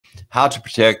how to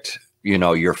protect,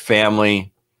 your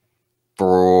family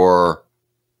for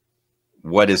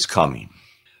what is coming.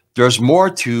 There's more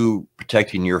to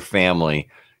protecting your family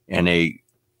in a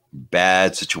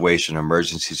bad situation,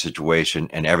 emergency situation,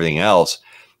 and everything else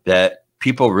that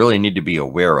people really need to be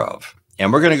aware of.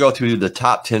 And we're going to go through the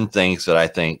top 10 things that I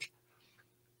think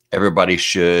everybody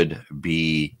should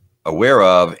be aware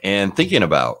of and thinking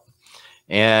about.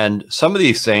 And some of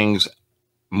these things,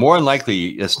 more than likely,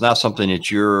 it's not something that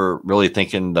you're really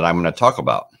thinking that I'm going to talk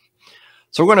about.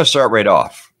 So we're going to start right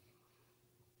off.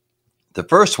 The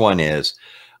first one is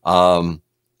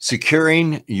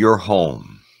securing your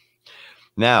home.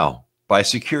 Now, by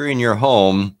securing your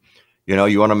home,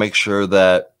 you want to make sure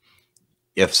that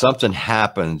if something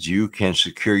happens, you can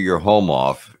secure your home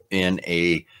off in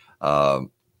a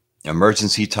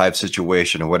emergency type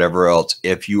situation or whatever else,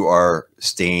 if you are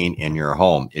staying in your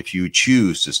home, if you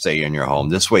choose to stay in your home.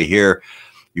 This way here,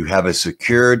 you have a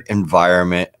secured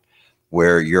environment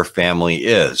where your family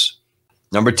is.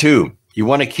 Number two, you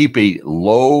want to keep a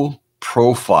low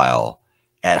profile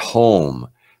at home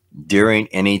during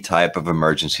any type of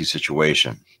emergency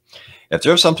situation. If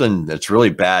there's something that's really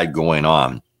bad going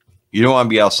on, you don't want to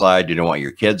be outside. You don't want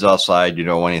your kids outside. You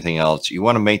don't want anything else. You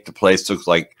want to make the place look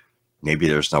like maybe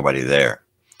there's nobody there,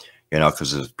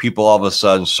 because if people all of a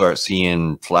sudden start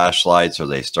seeing flashlights or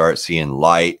they start seeing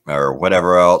light or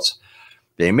whatever else,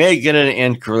 they may get an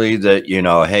inquiry that,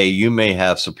 hey, you may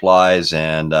have supplies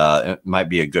and it might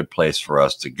be a good place for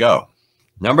us to go.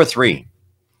 Number three,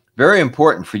 very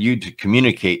important for you to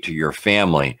communicate to your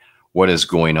family what is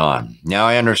going on. Now,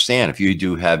 I understand if you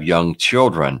do have young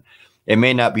children, it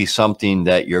may not be something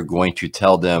that you're going to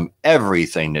tell them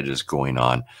everything that is going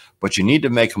on, but you need to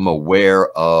make them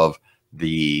aware of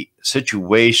the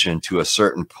situation to a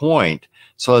certain point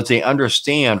so that they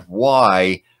understand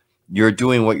why you're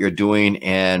doing what you're doing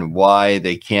and why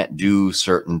they can't do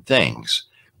certain things.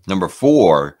 Number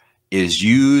four is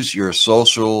use your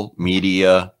social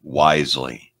media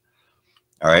wisely.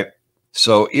 All right.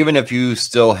 So even if you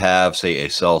still have, say, a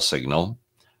cell signal,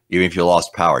 even if you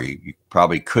lost power, you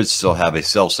probably could still have a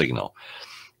cell signal.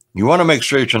 You want to make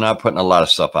sure that you're not putting a lot of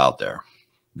stuff out there.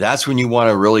 That's when you want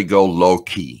to really go low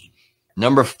key.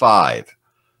 Number five,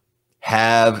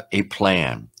 have a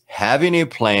plan. Having a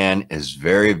plan is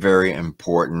very, very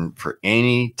important for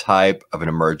any type of an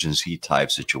emergency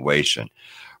type situation.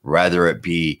 Rather it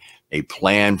be a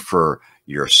plan for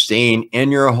you're staying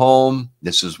in your home,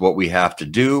 this is what we have to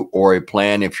do, or a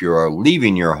plan if you are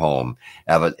leaving your home.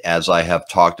 As I have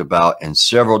talked about in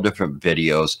several different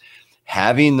videos,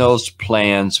 having those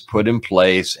plans put in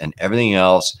place and everything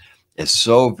else is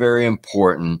so very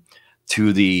important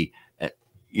to the,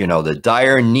 the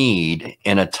dire need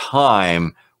in a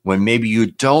time when maybe you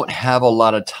don't have a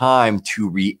lot of time to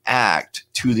react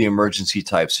to the emergency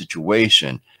type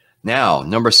situation. Now,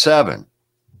 number seven,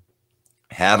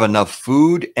 have enough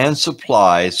food and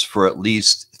supplies for at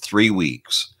least 3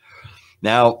 weeks.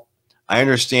 Now, I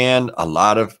understand a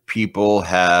lot of people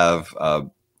have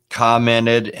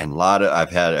commented, and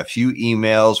I've had a few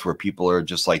emails where people are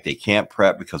just like they can't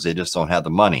prep because they just don't have the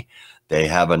money. They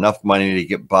have enough money to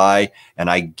get by, and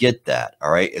I get that.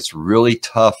 All right, it's really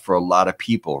tough for a lot of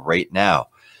people right now,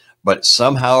 but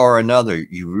somehow or another,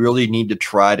 you really need to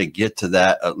try to get to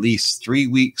that at least 3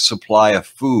 week supply of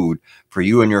food for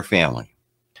you and your family.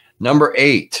 Number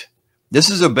eight,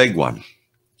 this is a big one.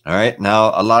 All right.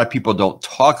 Now, a lot of people don't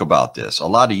talk about this. A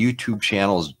lot of YouTube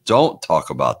channels don't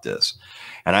talk about this.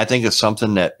 And I think it's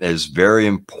something that is very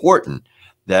important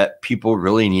that people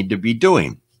really need to be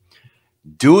doing.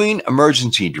 Doing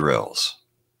emergency drills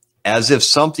as if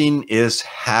something is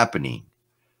happening.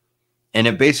 And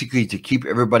it basically to keep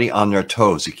everybody on their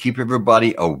toes, to keep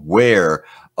everybody aware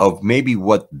of maybe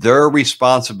what their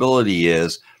responsibility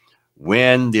is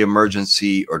when the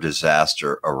emergency or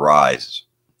disaster arises.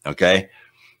 Okay.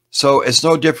 So it's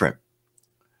no different.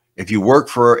 If you work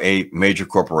for a major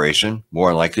corporation, more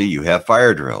than likely you have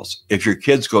fire drills. If your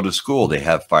kids go to school, they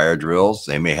have fire drills.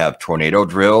 They may have tornado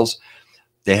drills.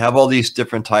 They have all these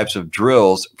different types of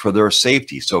drills for their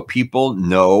safety. So people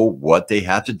know what they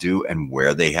have to do and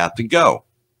where they have to go.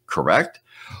 Correct?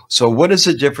 So what is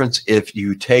the difference if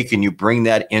you take and you bring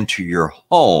that into your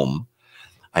home?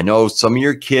 I know some of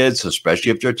your kids, especially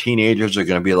if they're teenagers, are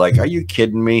going to be like, are you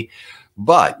kidding me?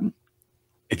 But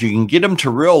if you can get them to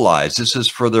realize this is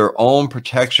for their own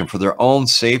protection, for their own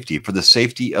safety, for the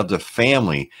safety of the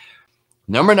family.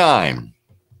 Number 9,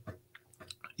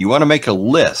 you want to make a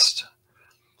list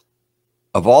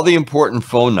of all the important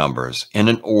phone numbers in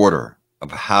an order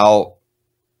of how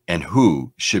and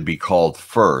who should be called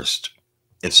first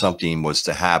if something was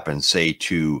to happen, say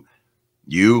to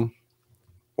you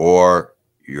or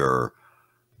your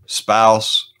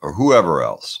spouse or whoever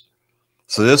else.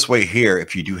 So this way here,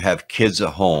 if you do have kids at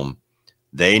home,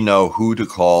 they know who to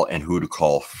call and who to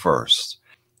call first.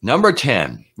 Number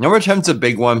 10. Number 10 is a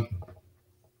big one,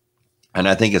 and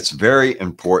I think it's very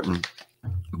important.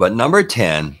 But number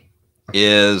 10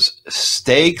 is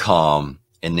stay calm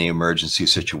in the emergency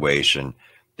situation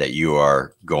that you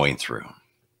are going through.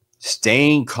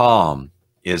 Staying calm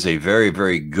is a very,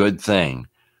 very good thing,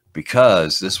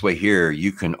 because this way here,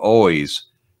 you can always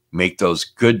make those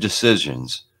good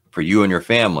decisions for you and your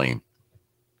family,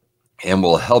 and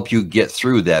will help you get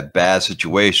through that bad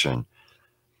situation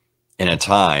in a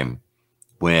time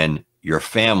when your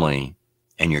family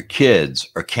and your kids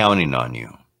are counting on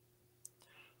you.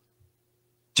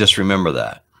 Just remember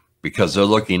that, because they're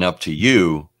looking up to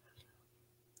you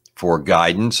for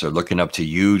guidance. They're looking up to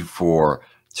you for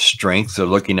strength. They're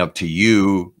looking up to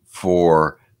you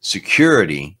for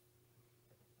security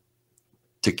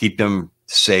to keep them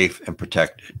safe and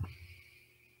protected.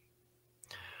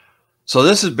 So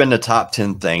this has been the top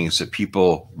 10 things that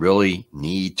people really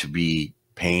need to be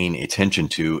paying attention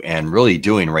to and really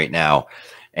doing right now.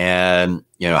 And,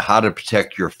 you know, how to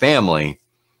protect your family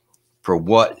for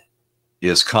what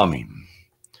is coming.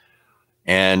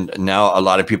 And now a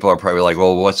lot of people are probably like,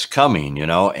 well, what's coming, you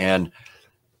know? And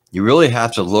you really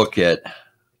have to look at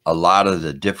a lot of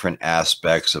the different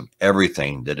aspects of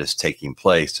everything that is taking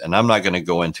place. And I'm not going to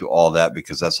go into all that,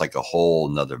 because that's like a whole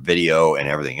nother video and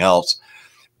everything else.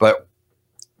 But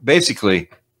basically,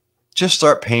 just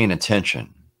start paying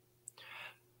attention.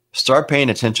 Start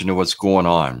paying attention to what's going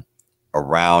on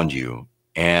around you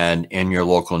and in your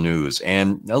local news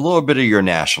and a little bit of your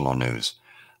national news.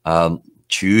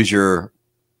 Choose your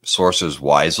sources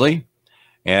wisely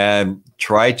and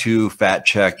try to fact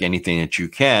check anything that you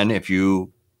can if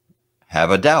you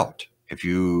have a doubt. If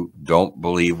you don't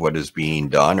believe what is being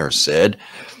done or said,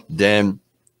 then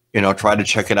try to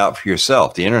check it out for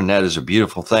yourself. The internet is a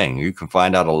beautiful thing. You can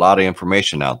find out a lot of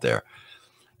information out there.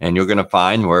 And you're going to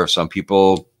find where some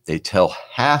people, they tell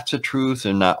half the truth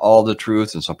and not all the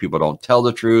truth. And some people don't tell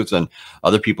the truth. And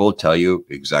other people tell you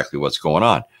exactly what's going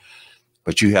on.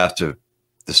 But you have to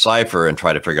decipher and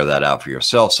try to figure that out for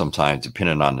yourself sometimes,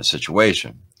 depending on the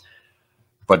situation.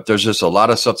 But there's just a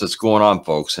lot of stuff that's going on,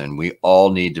 folks. And we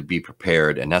all need to be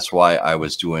prepared. And that's why I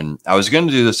was going to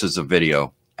do this as a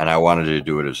video. And I wanted to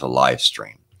do it as a live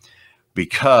stream,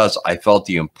 because I felt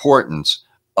the importance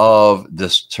of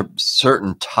this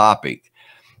certain topic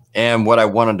and what I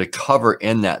wanted to cover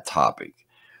in that topic.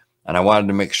 And I wanted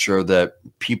to make sure that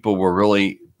people were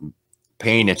really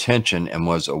paying attention and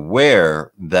was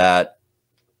aware that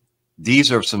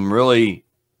these are some really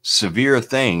severe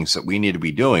things that we need to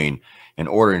be doing in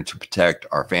order to protect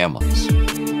our families.